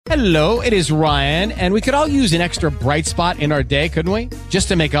Hello, it is Ryan, and we could all use an extra bright spot in our day, couldn't we? Just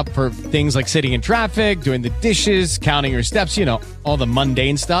to make up for things like sitting in traffic, doing the dishes, counting your steps, you know, all the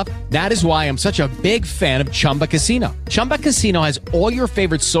mundane stuff. That is why I'm such a big fan of Chumba Casino. Chumba Casino has all your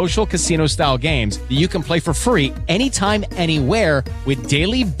favorite social casino-style games that you can play for free anytime, anywhere with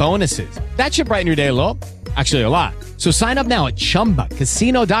daily bonuses. That should brighten your day a little. Actually, a lot. So sign up now at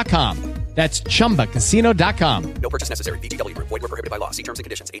ChumbaCasino.com. That's ChumbaCasino.com. No purchase necessary. VGW Group. Void where prohibited by law. See terms and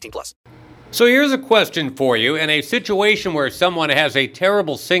conditions. 18+. So here's a question for you. In a situation where someone has a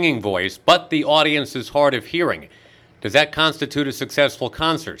terrible singing voice, but the audience is hard of hearing, does that constitute a successful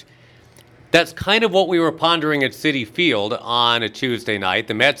concert? That's kind of what we were pondering at Citi Field on a Tuesday night.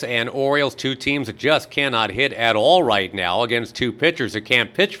 The Mets and Orioles, two teams that just cannot hit at all right now against two pitchers that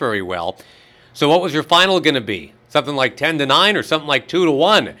can't pitch very well. So what was your final going to be? Something like 10-9 or something like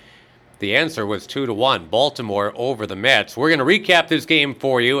 2-1? The answer was 2-1, Baltimore over the Mets. We're going to recap this game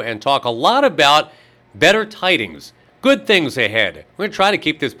for you and talk a lot about better tidings, good things ahead. We're going to try to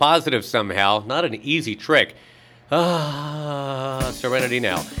keep this positive somehow. Not an easy trick. Serenity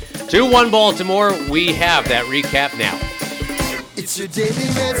now. 2-1 Baltimore. We have that recap now. It's your Daily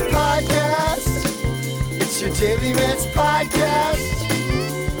Mets podcast. It's your Daily Mets podcast.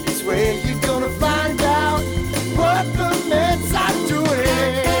 It's where you're going to find out what the Mets are doing.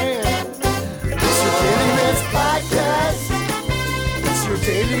 Podcast. It's your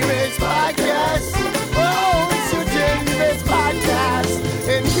Daily Mets podcast. Oh, it's your Daily Mets podcast.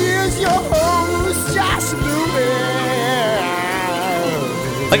 And here's your host, Josh Lewin.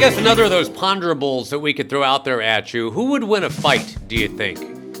 I guess another of those ponderables that we could throw out there at you. Who would win a fight, do you think?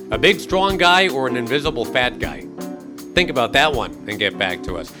 A big, strong guy or an invisible fat guy? Think about that one and get back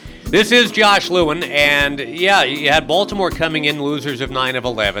to us. This is Josh Lewin, and yeah, you had Baltimore coming in losers of 9 of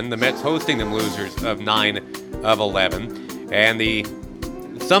 11. The Mets hosting them losers of 9 of 11. And the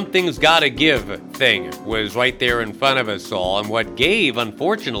something's gotta give thing was right there in front of us all. And what gave,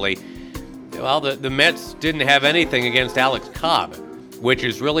 unfortunately, well, the Mets didn't have anything against Alex Cobb, which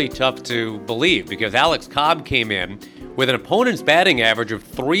is really tough to believe because Alex Cobb came in with an opponent's batting average of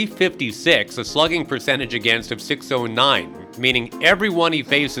 .356, a slugging percentage against of .609, meaning everyone he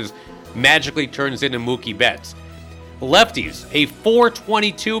faces magically turns into Mookie Betts. Lefties, a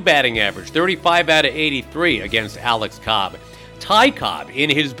 .422 batting average, 35 out of 83 against Alex Cobb. Ty Cobb, in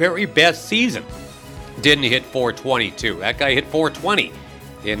his very best season, didn't hit .422. That guy hit .420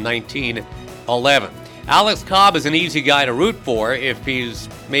 in 1911. Alex Cobb is an easy guy to root for if he's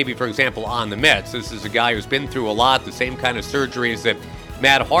maybe, for example, on the Mets. This is a guy who's been through a lot, the same kind of surgeries that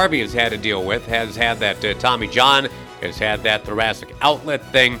Matt Harvey has had to deal with, has had that Tommy John, has had that thoracic outlet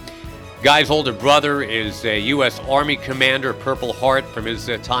thing. Guy's older brother is a U.S. Army commander, Purple Heart, from his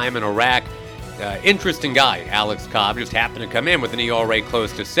time in Iraq. Interesting guy, Alex Cobb, just happened to come in with an ERA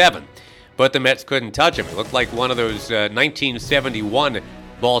close to 7. But the Mets couldn't touch him. It looked like one of those 1971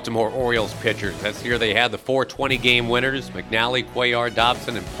 Baltimore Orioles pitchers. That's the year they had the 420 game winners, McNally, Cuellar,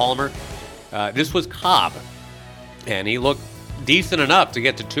 Dobson, and Palmer. This was Cobb, and he looked decent enough to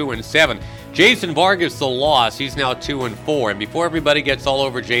get to 2-7. Jason Vargas, the loss, he's now 2-4. And before everybody gets all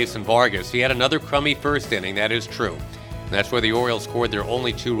over Jason Vargas, he had another crummy first inning. That is true. And that's where the Orioles scored their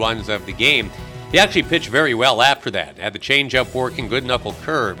only 2 runs of the game. He actually pitched very well after that. Had the changeup working, good knuckle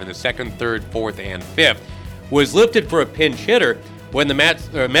curve in the 2nd, 3rd, 4th, and 5th. Was lifted for a pinch hitter when the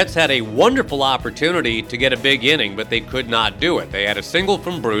Mets had a wonderful opportunity to get a big inning, but they could not do it. They had a single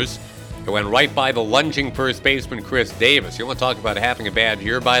from Bruce. It went right by the lunging first baseman, Chris Davis. You want to talk about having a bad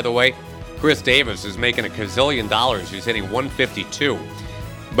year, by the way? Chris Davis is making $1 gazillion. He's hitting .152.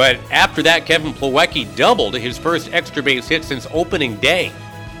 But after that, Kevin Plawecki doubled his first extra base hit since opening day.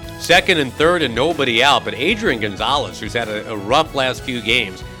 2nd and 3rd and nobody out. But Adrian Gonzalez, who's had a rough last few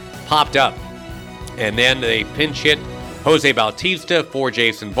games, popped up. And then they pinch hit Jose Bautista for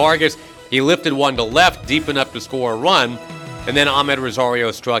Jason Vargas. He lifted one to left, deep enough to score a run. And then Ahmed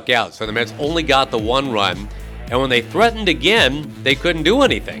Rosario struck out. So the Mets only got the 1 run. And when they threatened again, they couldn't do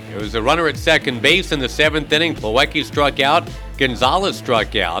anything. It was a runner at second base in the 7th inning. Plawecki struck out. Gonzalez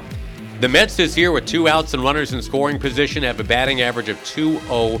struck out. The Mets this year with 2 outs and runners in scoring position have a batting average of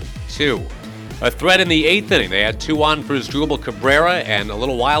 .202. A threat in the 8th inning. They had 2 on for Asdrubal Cabrera, and a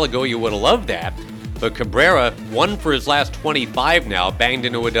little while ago you would have loved that. But Cabrera, 1 for his last 25 now, banged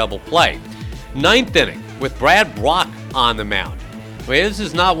into a double play. 9th inning with Brad Brock on the mound. I mean, this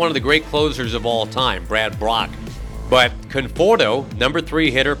is not one of the great closers of all time, Brad Brock. But Conforto, number 3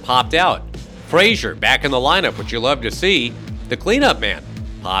 hitter, popped out. Frazier, back in the lineup, which you love to see. The cleanup man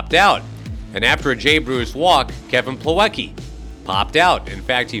popped out. And after a Jay Bruce walk, Kevin Plawecki popped out. In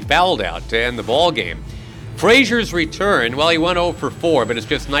fact, he fouled out to end the ball game. Frazier's return, well, he went 0 for 4, but it's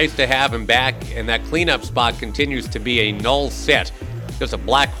just nice to have him back, and that cleanup spot continues to be a null set. Just a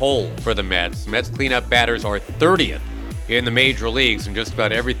black hole for the Mets. Mets cleanup batters are 30th in the major leagues in just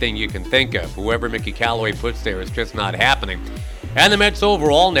about everything you can think of. Whoever Mickey Callaway puts there is just not happening. And the Mets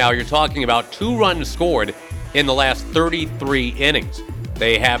overall now, you're talking about 2 runs scored in the last 33 innings.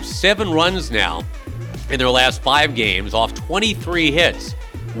 They have 7 runs now in their last 5 games off 23 hits.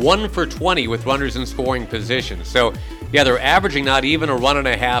 1 for 20 with runners in scoring position. So, yeah, they're averaging not even a run and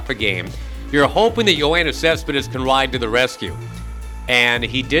a half a game. You're hoping that Yoenis Cespedes can ride to the rescue. And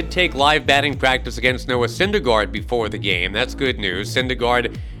he did take live batting practice against Noah Syndergaard before the game. That's good news.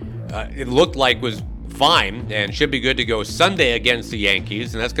 Syndergaard, it looked like, was fine and should be good to go Sunday against the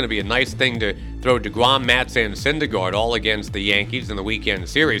Yankees. And that's going to be a nice thing to throw DeGrom, Matz, and Syndergaard all against the Yankees in the weekend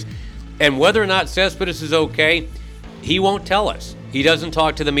series. And whether or not Cespedes is okay, he won't tell us. He doesn't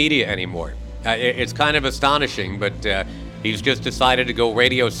talk to the media anymore. It's kind of astonishing, but he's just decided to go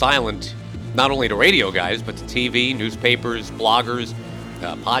radio silent, not only to radio guys, but to TV, newspapers, bloggers,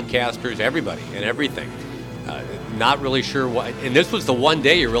 podcasters, everybody and everything. Not really sure why. And this was the one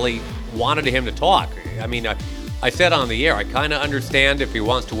day you really wanted him to talk. I mean, I said on the air, I kind of understand if he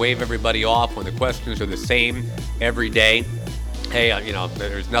wants to wave everybody off when the questions are the same every day. Hey,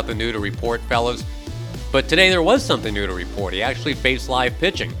 there's nothing new to report, fellas. But today there was something new to report. He actually faced live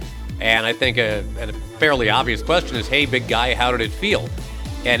pitching. And I think a fairly obvious question is, hey, big guy, how did it feel?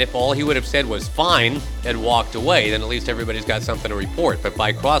 And if all he would have said was fine and walked away, then at least everybody's got something to report. But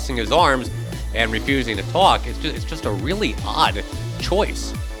by crossing his arms and refusing to talk, it's just a really odd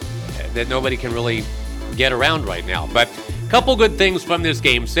choice that nobody can really get around right now. But a couple good things from this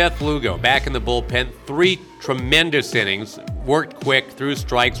game. Seth Lugo back in the bullpen, 3 tremendous innings, worked quick, threw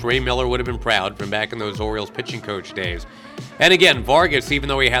strikes. Ray Miller would have been proud from back in those Orioles pitching coach days. And again, Vargas, even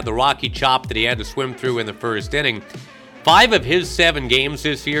though he had the rocky chop that he had to swim through in the first inning, 5 of his 7 games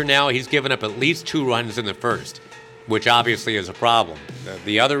this year now, he's given up at least 2 runs in the first, which obviously is a problem.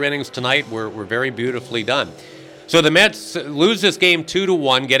 The other innings tonight were very beautifully done. So the Mets lose this game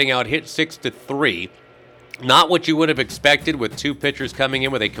 2-1, getting out hit 6-3. Not what you would have expected with 2 pitchers coming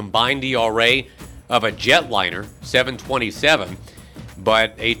in with a combined ERA of a jetliner, 7.27,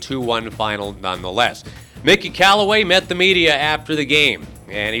 but a 2-1 final nonetheless. Mickey Callaway met the media after the game,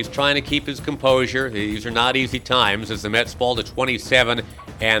 and he's trying to keep his composure. These are not easy times as the Mets fall to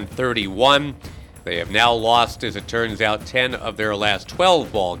 27-31. They have now lost, as it turns out, 10 of their last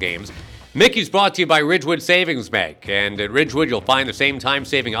 12 ball games. Mickey's brought to you by Ridgewood Savings Bank, and at Ridgewood you'll find the same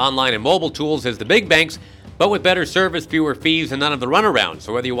time-saving online and mobile tools as the big banks, but with better service, fewer fees, and none of the runaround.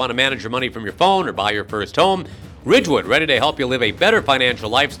 So whether you want to manage your money from your phone or buy your first home, Ridgewood, ready to help you live a better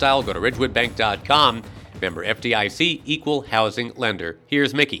financial lifestyle. Go to ridgewoodbank.com. Member FDIC, equal housing lender.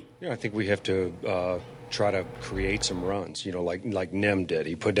 Here's Mickey. Yeah, I think we have to try to create some runs, like Nim did.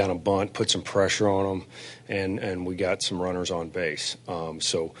 He put down a bunt, put some pressure on them, and we got some runners on base.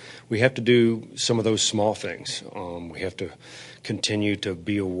 So we have to do some of those small things. We have to continue to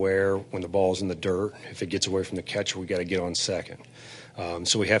be aware when the ball's in the dirt. If it gets away from the catcher, we got to get on second.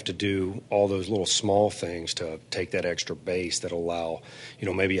 So we have to do all those little small things to take that extra base that allow,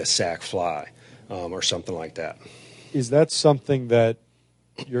 maybe a sac fly or something like that. Is that something that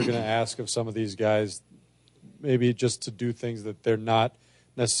you're going to ask of some of these guys, maybe just to do things that they're not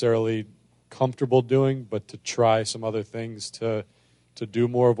necessarily comfortable doing, but to try some other things to do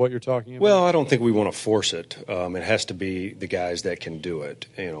more of what you're talking about? Well, I don't think we want to force it. It has to be the guys that can do it,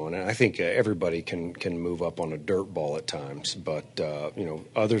 and I think everybody can move up on a dirt ball at times, but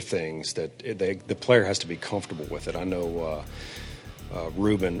other things that the player has to be comfortable with it. I know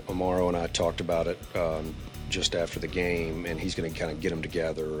Ruben Amaro and I talked about it just after the game, and he's going to kind of get them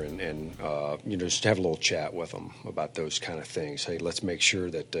together and just have a little chat with them about those kind of things. Hey, let's make sure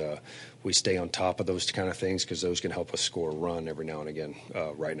that we stay on top of those kind of things because those can help us score a run every now and again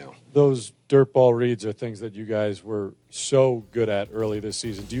right now. Those dirt ball reads are things that you guys were so good at early this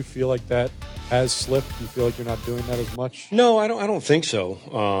season. Do you feel like that has slipped? Do you feel like you're not doing that as much? No, I don't think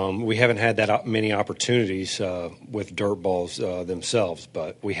so. We haven't had that many opportunities with dirt balls themselves,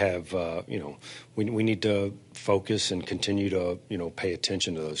 but we have, we need to focus and continue to, pay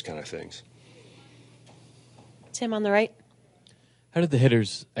attention to those kind of things. Tim on the right. How did the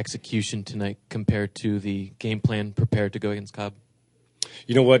hitters' execution tonight compare to the game plan prepared to go against Cobb?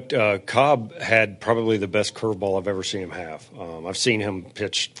 You know what? Cobb had probably the best curveball I've ever seen him have. I've seen him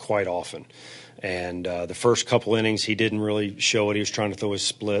pitch quite often. And the first couple innings, he didn't really show it. He was trying to throw his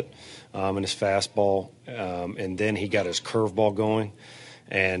split and his fastball. And then he got his curveball going.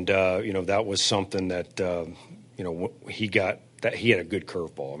 And, that was something that, he got that he had a good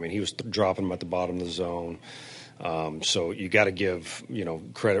curveball. I mean, he was dropping them at the bottom of the zone. So you got to give,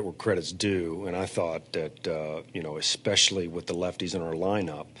 credit where credit's due. And I thought that, especially with the lefties in our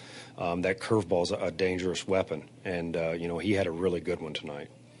lineup, that curveball's a dangerous weapon. And, he had a really good one tonight.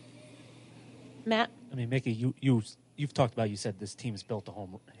 Matt? I mean, Mickey, you've talked about, you said this team's built to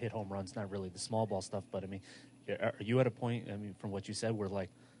hit home runs, not really the small ball stuff. But, I mean, are you at a point, from what you said, where, like,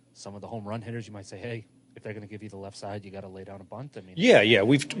 some of the home run hitters, you might say, hey, if they're going to give you the left side, you got to lay down a bunt? I mean, yeah,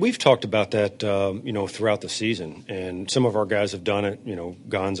 we've talked about that, throughout the season, and some of our guys have done it.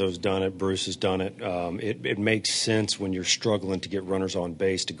 Gonzo's done it, Bruce has done it. It makes sense when you're struggling to get runners on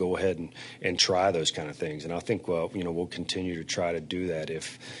base to go ahead and try those kind of things, and I think we'll continue to try to do that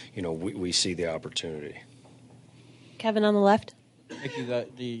if we see the opportunity. Kevin on the left. Mickey,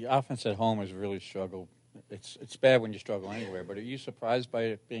 the offense at home has really struggled. It's bad when you struggle anywhere, but are you surprised by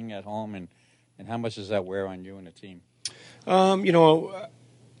it being at home, and how much does that wear on you and the team?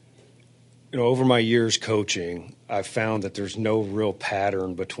 Over my years coaching, I've found that there's no real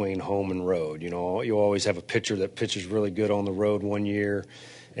pattern between home and road. You always have a pitcher that pitches really good on the road one year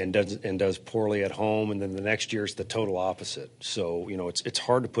and does poorly at home, and then the next year it's the total opposite. So, it's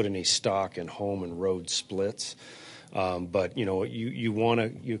hard to put any stock in home and road splits. But you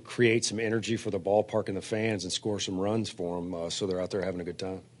want to create some energy for the ballpark and the fans and score some runs for them, so they're out there having a good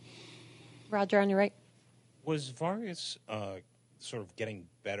time. Roger on your right. Was Vargas sort of getting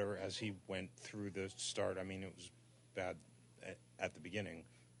better as he went through the start? I mean, it was bad at the beginning,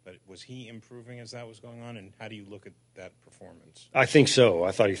 but was he improving as that was going on? And how do you look at that performance? I think so.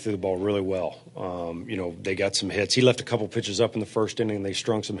 I thought he threw the ball really well. They got some hits. He left a couple pitches up in the first inning, and they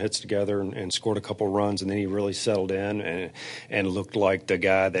strung some hits together and scored a couple runs, and then he really settled in and looked like the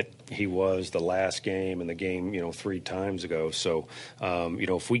guy that he was the last game and the game, 3 times ago. So,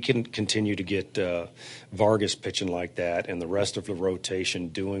 if we can continue to get Vargas pitching like that and the rest of the rotation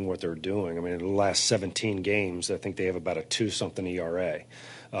doing what they're doing, I mean, in the last 17 games, I think they have about a 2-something ERA.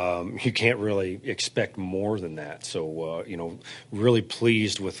 You can't really expect more than that. So, really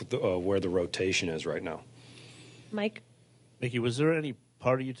pleased with where the rotation is right now. Mike? Mickey, was there any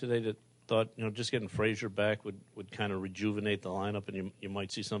part of you today that thought, just getting Frazier back would kind of rejuvenate the lineup and you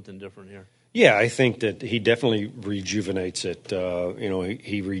might see something different here? Yeah, I think that he definitely rejuvenates it.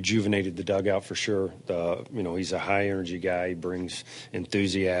 He rejuvenated the dugout for sure. He's a high-energy guy. He brings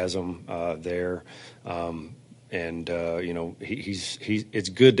enthusiasm there. It's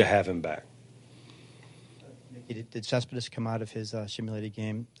good to have him back. Did Cespedes come out of his simulated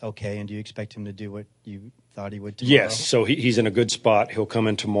game okay, and do you expect him to do what you thought he would tomorrow? Yes, so he's in a good spot. He'll come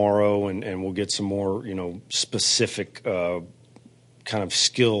in tomorrow, and we'll get some more, specific kind of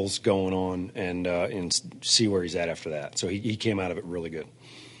skills going on and see where he's at after that. So he came out of it really good.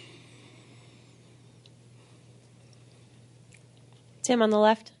 Tim on the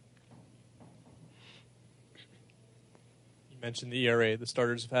left. Mentioned the ERA the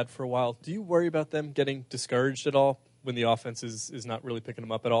starters have had for a while. Do you worry about them getting discouraged at all when the offense is not really picking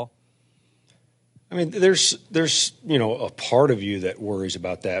them up at all? I mean, there's a part of you that worries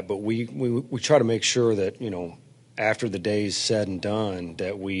about that, but we try to make sure that after the day's said and done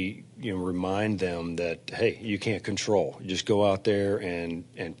that we remind them that, hey, you can't control. You just go out there and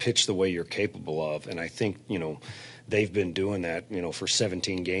pitch the way you're capable of, and I think they've been doing that, for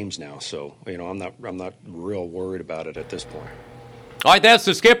 17 games now. So, I'm not real worried about it at this point. All right, that's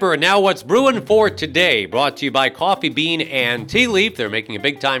the skipper. And now what's brewing for today? Brought to you by Coffee Bean and Tea Leaf. They're making a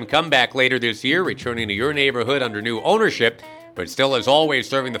big-time comeback later this year, returning to your neighborhood under new ownership, but still, as always,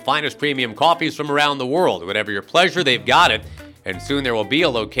 serving the finest premium coffees from around the world. Whatever your pleasure, they've got it. And soon there will be a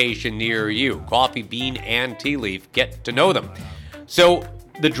location near you. Coffee Bean and Tea Leaf. Get to know them. So,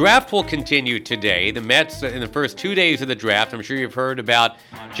 the draft will continue today. The Mets, in the first 2 days of the draft, I'm sure you've heard about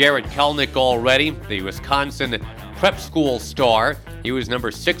Jarred Kelenic already, the Wisconsin prep school star. He was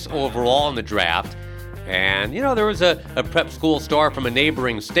number 6 overall in the draft. And, there was a prep school star from a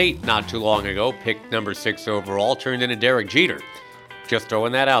neighboring state not too long ago, picked number 6 overall, turned into Derek Jeter. Just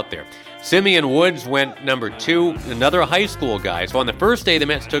throwing that out there. Simeon Woods went number 2, another high school guy. So on the first day, the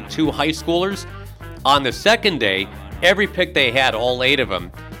Mets took 2 high schoolers. On the second day, every pick they had, all 8 of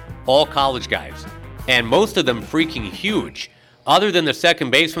them, all college guys. And most of them freaking huge. Other than the second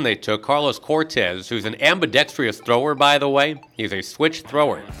baseman they took, Carlos Cortez, who's an ambidextrous thrower, by the way. He's a switch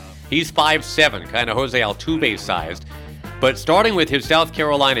thrower. He's 5'7", kind of Jose Altuve sized. But starting with his South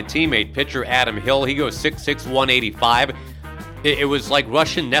Carolina teammate, pitcher Adam Hill, he goes 6'6", 185. It was like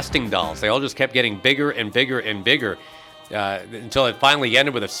Russian nesting dolls. They all just kept getting bigger and bigger and bigger. Until it finally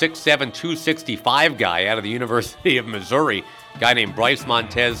ended with a 6'7", 265 guy out of the University of Missouri, a guy named Bryce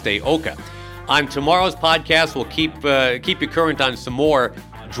Montez de Oca. On tomorrow's podcast, we'll keep you current on some more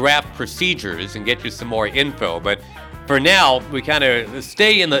draft procedures and get you some more info. But for now, we kind of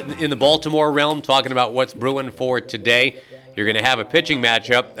stay in the Baltimore realm, talking about what's brewing for today. You're going to have a pitching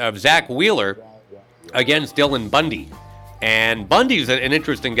matchup of Zach Wheeler against Dylan Bundy. And Bundy's an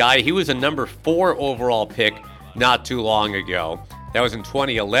interesting guy. He was a number 4 overall pick not too long ago. That was in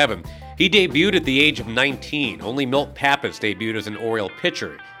 2011. He debuted at the age of 19. Only Milt Pappas debuted as an Oriole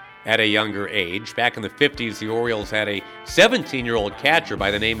pitcher at a younger age. Back in the 50s, the Orioles had a 17-year-old catcher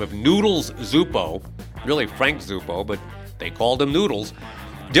by the name of Noodles Zuppo. Really Frank Zuppo, but they called him Noodles.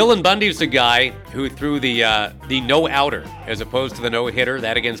 Dylan Bundy's the guy who threw the no-outer as opposed to the no-hitter,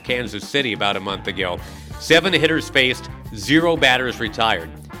 that against Kansas City about a month ago. 7 hitters faced, 0 batters retired.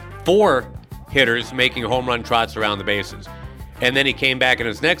 4 hitters making home run trots around the bases. And then he came back in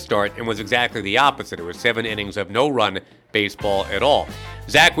his next start and was exactly the opposite. It was 7 innings of no-run baseball at all.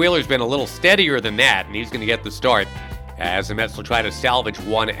 Zach Wheeler's been a little steadier than that, and he's going to get the start as the Mets will try to salvage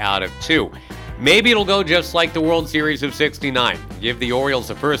 1 out of 2. Maybe it'll go just like the World Series of '69. Give the Orioles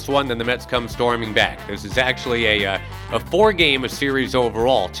the first one, then the Mets come storming back. This is actually a 4-game series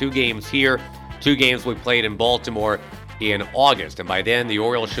overall. 2 games here, 2 games we played in Baltimore in August. And by then, the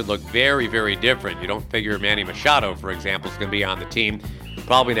Orioles should look very, very different. You don't figure Manny Machado, for example, is going to be on the team.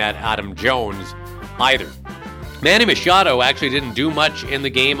 Probably not Adam Jones either. Manny Machado actually didn't do much in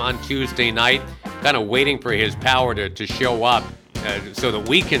the game on Tuesday night, kind of waiting for his power to show up so that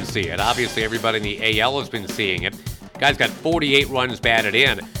we can see it. Obviously, everybody in the AL has been seeing it. Guy's got 48 runs batted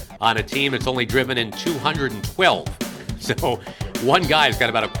in on a team that's only driven in 212. So one guy's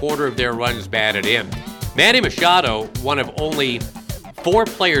got about a quarter of their runs batted in. Manny Machado, one of only 4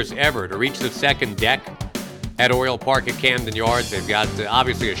 players ever to reach the second deck at Oriole Park at Camden Yards. They've got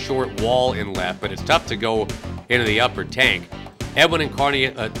obviously a short wall in left, but it's tough to go into the upper tank. Edwin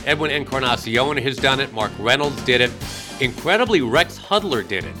Encarnacion has done it. Mark Reynolds did it. Incredibly, Rex Hudler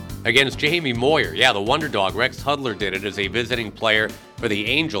did it against Jamie Moyer. Yeah, the wonder dog, Rex Hudler, did it as a visiting player for the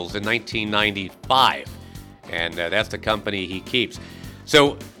Angels in 1995. And that's the company he keeps.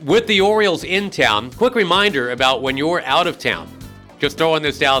 So with the Orioles in town, quick reminder about when you're out of town. Just throwing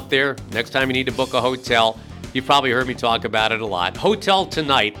this out there. Next time you need to book a hotel, you've probably heard me talk about it a lot. Hotel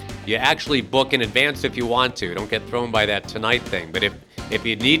tonight, you actually book in advance if you want to. Don't get thrown by that tonight thing. But if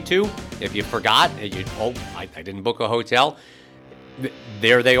you need to, if you forgot, I didn't book a hotel,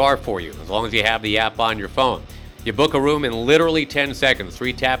 there they are for you, as long as you have the app on your phone. You book a room in literally 10 seconds.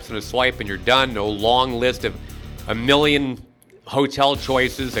 3 taps and a swipe and you're done. No long list of a million hotel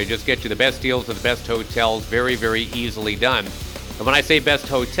choices. They just get you the best deals at the best hotels. Very, very easily done. And when I say best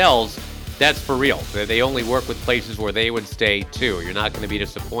hotels, that's for real. They only work with places where they would stay too. You're not going to be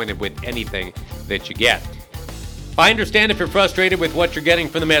disappointed with anything that you get. I understand if you're frustrated with what you're getting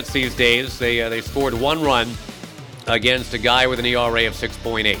from the Mets these days. They scored 1 run against a guy with an ERA of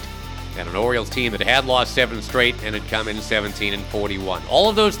 6.8. And an Orioles team that had lost 7 straight and had come in 17-41. All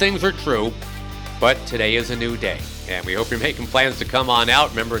of those things are true, but today is a new day. And we hope you're making plans to come on out.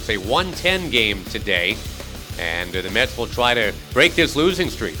 Remember, it's a 1-10 game today. And the Mets will try to break this losing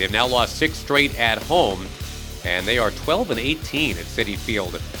streak. They've now lost 6 straight at home. And they are 12-18 at Citi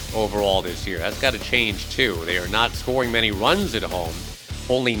Field overall this year. That's got to change, too. They are not scoring many runs at home.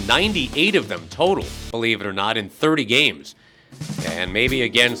 Only 98 of them total, believe it or not, in 30 games. And maybe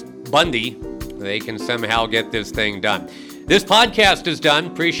against Bundy, they can somehow get this thing done. This podcast is done.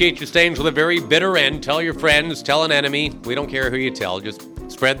 Appreciate you staying to the very bitter end. Tell your friends, tell an enemy. We don't care who you tell. Just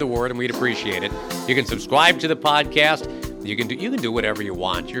spread the word, and we'd appreciate it. You can subscribe to the podcast. You can do whatever you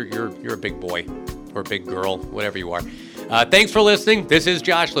want. You're a big boy or a big girl, whatever you are. Thanks for listening. This is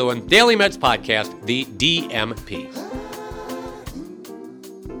Josh Lewin, Daily Mets Podcast, the DMP.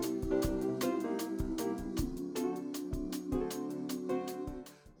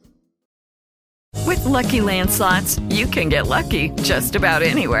 With Lucky Land Slots, you can get lucky just about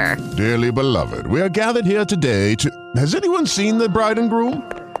anywhere. Dearly beloved, we are gathered here today to... Has anyone seen the bride and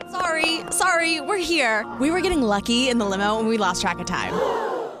groom? Sorry, we're here. We were getting lucky in the limo and we lost track of time.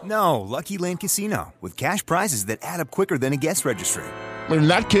 No, Lucky Land Casino, with cash prizes that add up quicker than a guest registry. In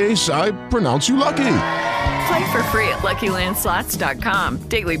that case, I pronounce you lucky. Play for free at LuckyLandSlots.com.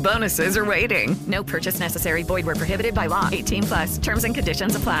 Daily bonuses are waiting. No purchase necessary. Void where prohibited by law. 18+. Terms and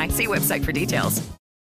conditions apply. See website for details.